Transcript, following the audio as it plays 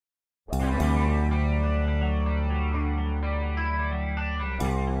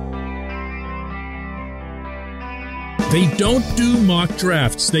They don't do mock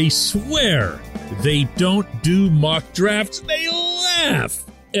drafts. They swear they don't do mock drafts. They laugh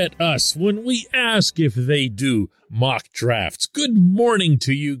at us when we ask if they do mock drafts. Good morning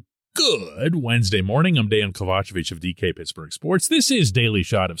to you. Good Wednesday morning. I'm Dan Kovacevic of DK Pittsburgh Sports. This is Daily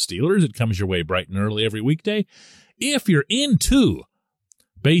Shot of Steelers. It comes your way bright and early every weekday. If you're into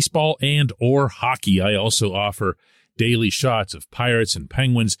baseball and or hockey, I also offer daily shots of Pirates and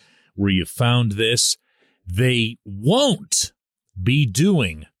Penguins where you found this. They won't be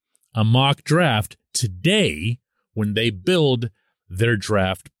doing a mock draft today when they build their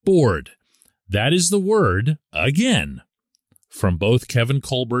draft board. That is the word, again, from both Kevin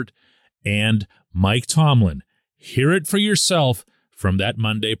Colbert and Mike Tomlin. Hear it for yourself from that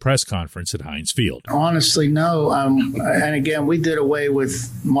Monday press conference at Heinz Field. Honestly, no. And again, we did away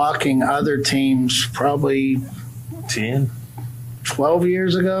with mocking other teams probably 12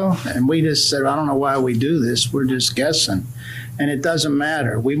 years ago. And we just said, I don't know why we do this. We're just guessing. And it doesn't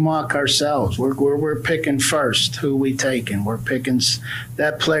matter. We mock ourselves. We're picking first who we taking. We're picking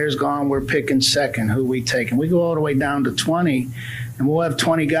that player's gone. We're picking second who we taking. We go all the way down to 20, and we'll have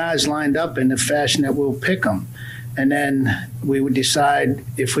 20 guys lined up in the fashion that we'll pick them. And then we would decide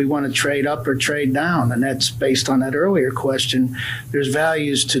if we want to trade up or trade down. And that's based on that earlier question. There's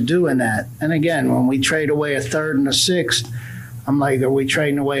values to doing that. And again, when we trade away a third and a sixth, I'm like, are we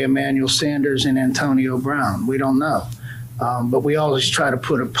trading away Emmanuel Sanders and Antonio Brown? We don't know. But we always try to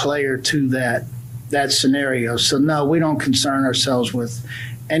put a player to that scenario. So, no, we don't concern ourselves with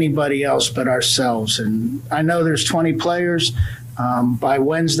anybody else but ourselves. And I know there's 20 players. By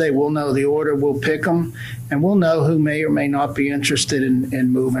Wednesday, we'll know the order, we'll pick them, and we'll know who may or may not be interested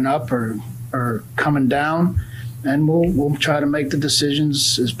in moving up or coming down, and we'll try to make the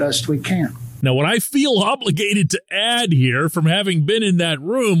decisions as best we can. Now, what I feel obligated to add here from having been in that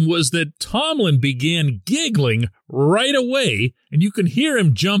room was that Tomlin began giggling right away, and you can hear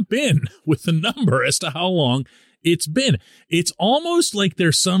him jump in with the number as to how long it's been. It's almost like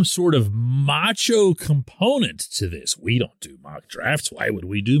there's some sort of macho component to this. We don't do mock drafts. Why would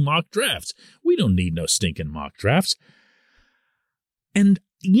we do mock drafts? We don't need no stinking mock drafts. And,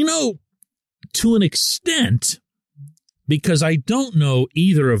 to an extent, because I don't know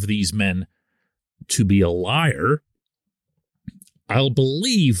either of these men to be a liar, I'll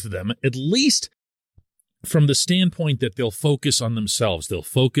believe them, at least from the standpoint that they'll focus on themselves. They'll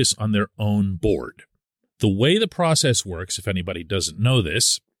focus on their own board. The way the process works, if anybody doesn't know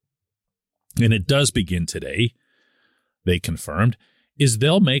this, and it does begin today, they confirmed, is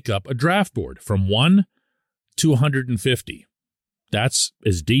they'll make up a draft board from 1 to 150. That's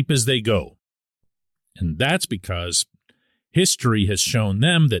as deep as they go. And that's because history has shown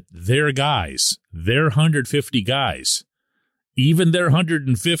them that their guys, their 150 guys, even their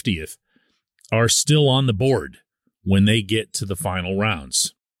 150th, are still on the board when they get to the final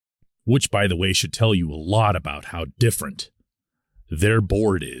rounds. Which, by the way, should tell you a lot about how different their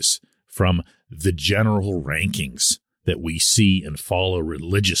board is from the general rankings that we see and follow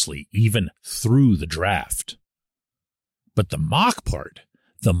religiously, even through the draft. But the mock part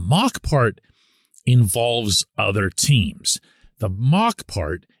involves other teams. The mock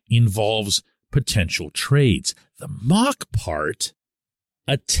part involves potential trades. The mock part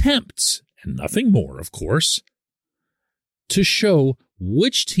attempts, and nothing more, of course, to show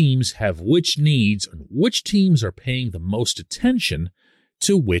which teams have which needs and which teams are paying the most attention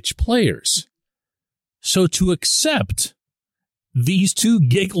to which players. So to accept these two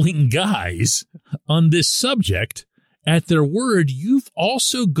giggling guys on this subject at their word, you've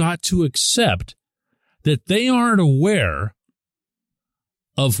also got to accept that they aren't aware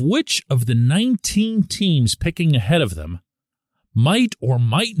of which of the 19 teams picking ahead of them might or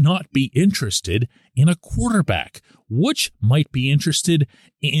might not be interested in a quarterback, which might be interested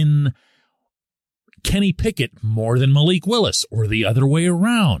in Kenny Pickett more than Malik Willis, or the other way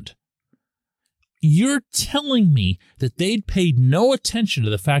around. You're telling me that they'd paid no attention to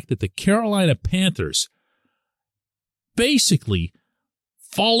the fact that the Carolina Panthers basically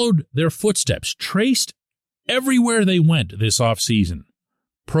followed their footsteps, traced everywhere they went this offseason.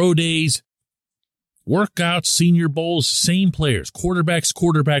 Pro days, workouts, Senior Bowls, same players,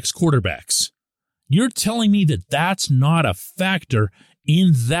 quarterbacks. You're telling me that that's not a factor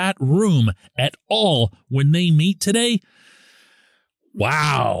in that room at all when they meet today?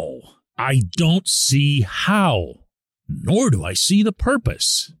 Wow. I don't see how, nor do I see the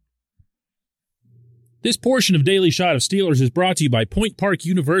purpose. This portion of Daily Shot of Steelers is brought to you by Point Park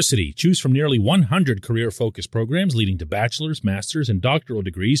University. Choose from nearly 100 career-focused programs leading to bachelor's, master's, and doctoral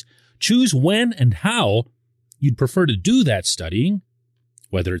degrees. Choose when and how you'd prefer to do that studying,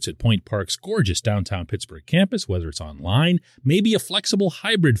 Whether it's at Point Park's gorgeous downtown Pittsburgh campus, whether it's online, maybe a flexible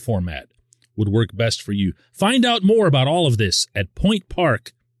hybrid format would work best for you. Find out more about all of this at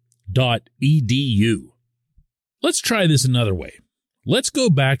pointpark.edu. Let's try this another way. Let's go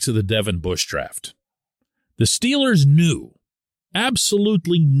back to the Devin Bush draft. The Steelers knew,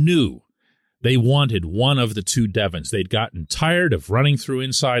 absolutely knew, they wanted one of the two Devins. They'd gotten tired of running through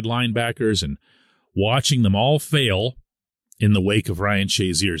inside linebackers and watching them all fail in the wake of Ryan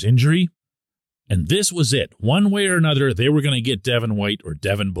Shazier's injury. And this was it. One way or another, they were going to get Devin White or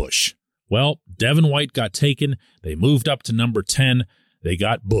Devin Bush. Well, Devin White got taken. They moved up to number 10. They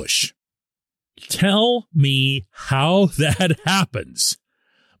got Bush. Tell me how that happens.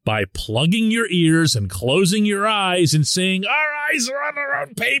 By plugging your ears and closing your eyes and saying, our eyes are on our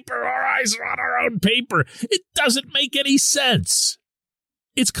own paper, our eyes are on our own paper. It doesn't make any sense.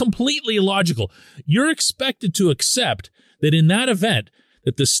 It's completely illogical. You're expected to accept that in that event,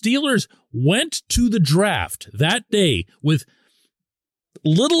 that the Steelers went to the draft that day with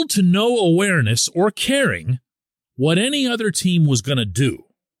little to no awareness or caring what any other team was going to do.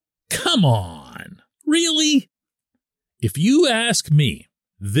 Come on. Really? If you ask me,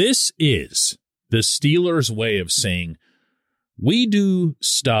 this is the Steelers' way of saying, we do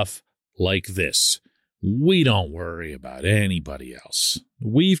stuff like this. We don't worry about anybody else.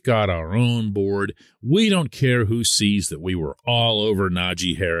 We've got our own board. We don't care who sees that we were all over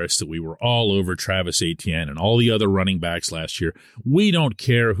Najee Harris, that we were all over Travis Etienne and all the other running backs last year. We don't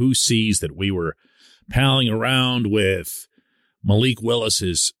care who sees that we were palling around with Malik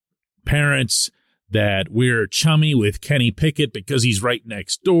Willis's parents, that we're chummy with Kenny Pickett because he's right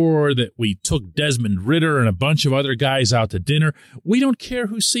next door, that we took Desmond Ridder and a bunch of other guys out to dinner. We don't care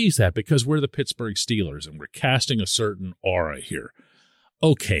who sees that because we're the Pittsburgh Steelers and we're casting a certain aura here.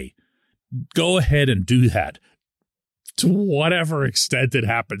 Okay, go ahead and do that to whatever extent it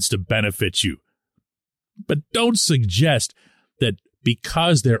happens to benefit you. But don't suggest that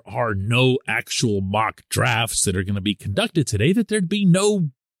because there are no actual mock drafts that are going to be conducted today, that there'd be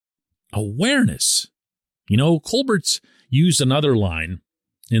no awareness. You know, Colbert's used another line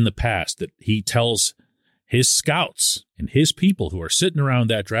in the past that he tells his scouts and his people who are sitting around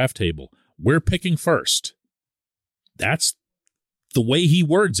that draft table, we're picking first. That's the way he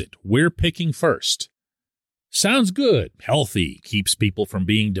words it. We're picking first. Sounds good. Healthy. Keeps people from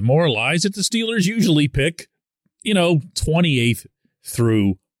being demoralized that the Steelers usually pick, 28th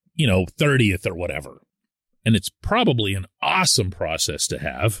through, 30th or whatever. And it's probably an awesome process to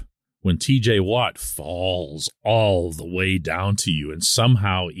have when TJ Watt falls all the way down to you. And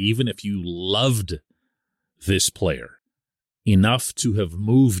somehow, even if you loved this player enough to have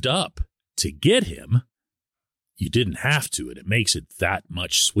moved up to get him, you didn't have to, and it makes it that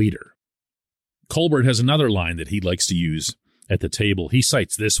much sweeter. Colbert has another line that he likes to use at the table. He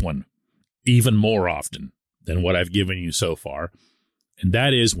cites this one even more often than what I've given you so far. And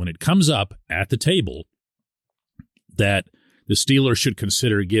that is when it comes up at the table that the Steelers should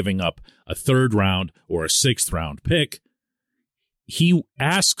consider giving up a 3rd round or a 6th round pick, he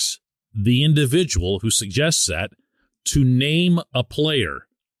asks the individual who suggests that to name a player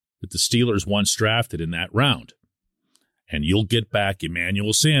that the Steelers once drafted in that round. And you'll get back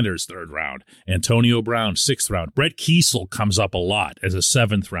Emmanuel Sanders, 3rd round, Antonio Brown, 6th round. Brett Kiesel comes up a lot as a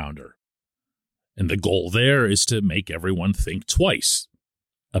 7th rounder. And the goal there is to make everyone think twice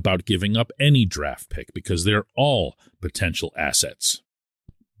about giving up any draft pick because they're all potential assets.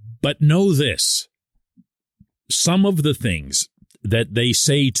 But know this, some of the things that they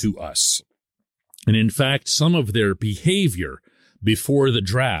say to us, and in fact, some of their behavior before the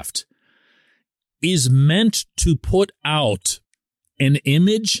draft is meant to put out an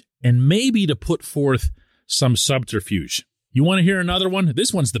image and maybe to put forth some subterfuge. You want to hear another one?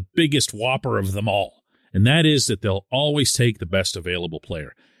 This one's the biggest whopper of them all. And that is that they'll always take the best available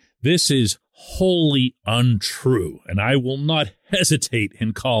player. This is wholly untrue, and I will not hesitate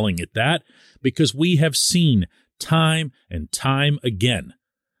in calling it that because we have seen time and time again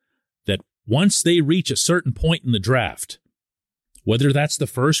that once they reach a certain point in the draft, whether that's the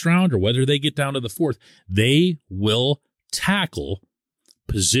 1st round or whether they get down to the 4th, they will tackle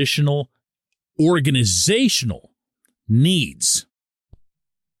positional, organizational needs.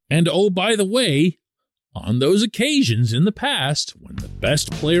 And oh, by the way, on those occasions in the past, when the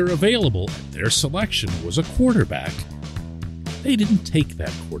best player available at their selection was a quarterback, they didn't take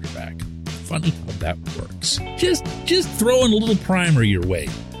that quarterback. Funny how that works. Just throwing a little primer your way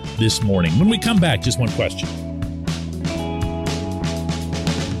this morning. When we come back, just one question.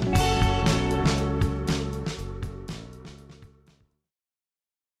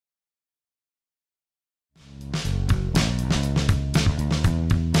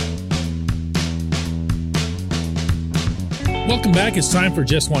 Welcome back. It's time for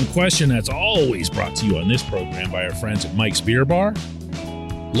Just One Question. That's always brought to you on this program by our friends at Mike's Beer Bar.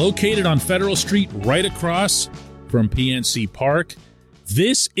 Located on Federal Street, right across from PNC Park.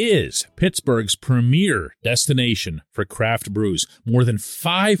 This is Pittsburgh's premier destination for craft brews. More than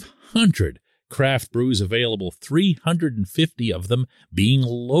 500 craft brews available, 350 of them being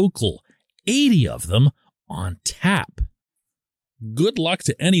local, 80 of them on tap. Good luck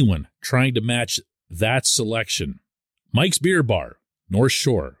to anyone trying to match that selection. Mike's Beer Bar, North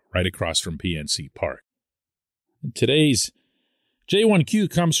Shore, right across from PNC Park. Today's J1Q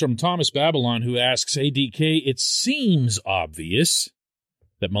comes from Thomas Babylon, who asks, "Hey, DK, it seems obvious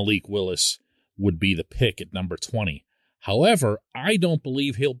that Malik Willis would be the pick at number 20. However, I don't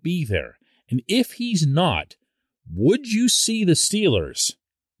believe he'll be there. And if he's not, would you see the Steelers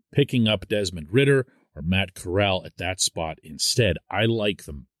picking up Desmond Ridder or Matt Corral at that spot instead? I like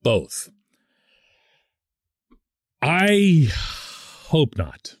them both." I hope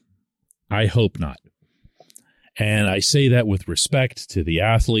not. I hope not. And I say that with respect to the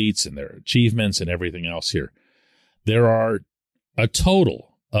athletes and their achievements and everything else here. There are a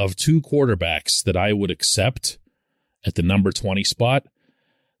total of 2 quarterbacks that I would accept at the number 20 spot.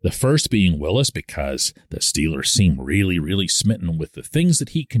 The first being Willis, because the Steelers seem really, really smitten with the things that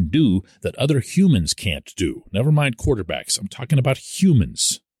he can do that other humans can't do. Never mind quarterbacks. I'm talking about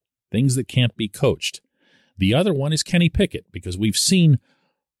humans, things that can't be coached. The other one is Kenny Pickett, because we've seen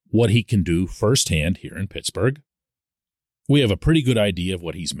what he can do firsthand here in Pittsburgh. We have a pretty good idea of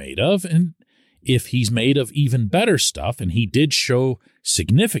what he's made of, and if he's made of even better stuff, and he did show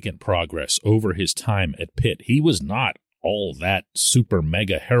significant progress over his time at Pitt. He was not all that super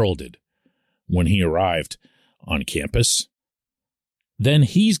mega heralded when he arrived on campus. Then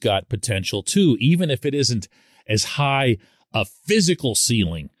he's got potential too, even if it isn't as high a physical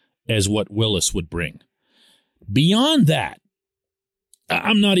ceiling as what Willis would bring. Beyond that,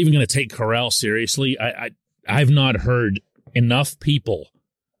 I'm not even going to take Corral seriously. I've not heard enough people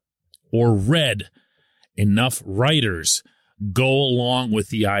or read enough writers go along with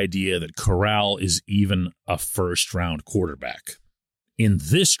the idea that Corral is even a first-round quarterback in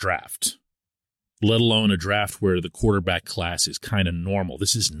this draft, let alone a draft where the quarterback class is kind of normal.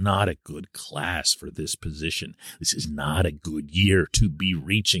 This is not a good class for this position. This is not a good year to be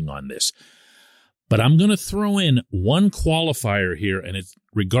reaching on this. But I'm going to throw in one qualifier here, and it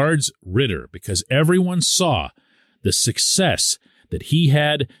regards Ridder, because everyone saw the success that he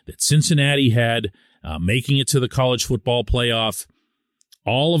had, that Cincinnati had, making it to the college football playoff,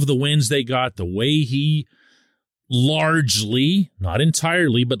 all of the wins they got, the way he largely, not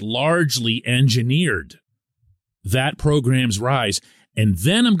entirely, but largely engineered that program's rise. And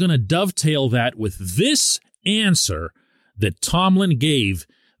then I'm going to dovetail that with this answer that Tomlin gave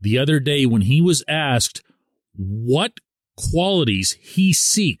the other day when he was asked what qualities he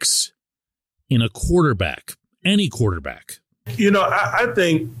seeks in a quarterback, any quarterback. You know, I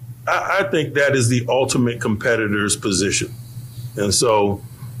think that is the ultimate competitor's position. And so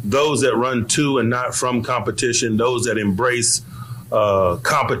those that run to and not from competition, those that embrace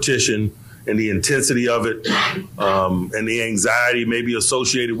competition and the intensity of it and the anxiety maybe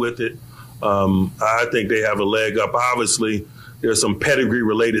associated with it, I think they have a leg up. Obviously, there's some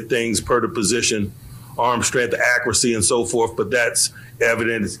pedigree-related things per the position, arm strength, accuracy, and so forth, but that's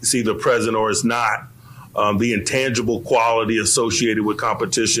evident. It's either present or it's not. The intangible quality associated with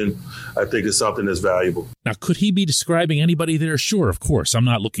competition, I think, is something that's valuable. Now, could he be describing anybody there? Sure, of course. I'm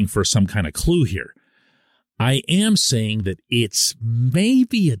not looking for some kind of clue here. I am saying that it's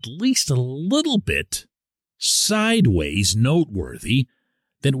maybe at least a little bit sideways noteworthy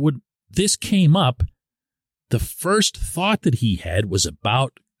that when this came up, the first thought that he had was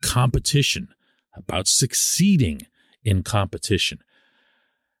about competition, about succeeding in competition.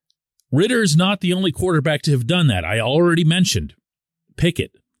 Ridder's not the only quarterback to have done that. I already mentioned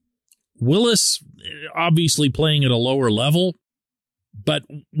Pickett. Willis, obviously playing at a lower level. But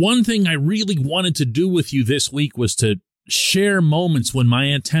one thing I really wanted to do with you this week was to share moments when my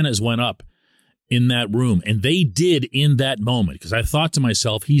antennas went up in that room. And they did in that moment, because I thought to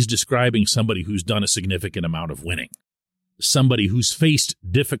myself, he's describing somebody who's done a significant amount of winning, somebody who's faced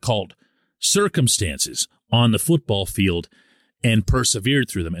difficult circumstances on the football field and persevered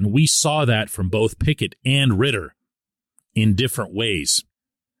through them. And we saw that from both Pickett and Ridder in different ways.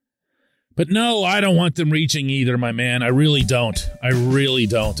 But no, I don't want them reaching either, my man. I really don't.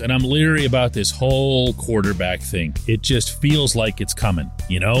 And I'm leery about this whole quarterback thing. It just feels like it's coming,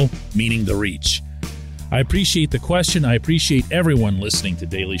 meaning the reach. I appreciate the question. I appreciate everyone listening to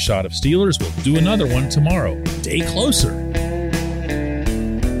Daily Shot of Steelers. We'll do another one tomorrow. Day closer.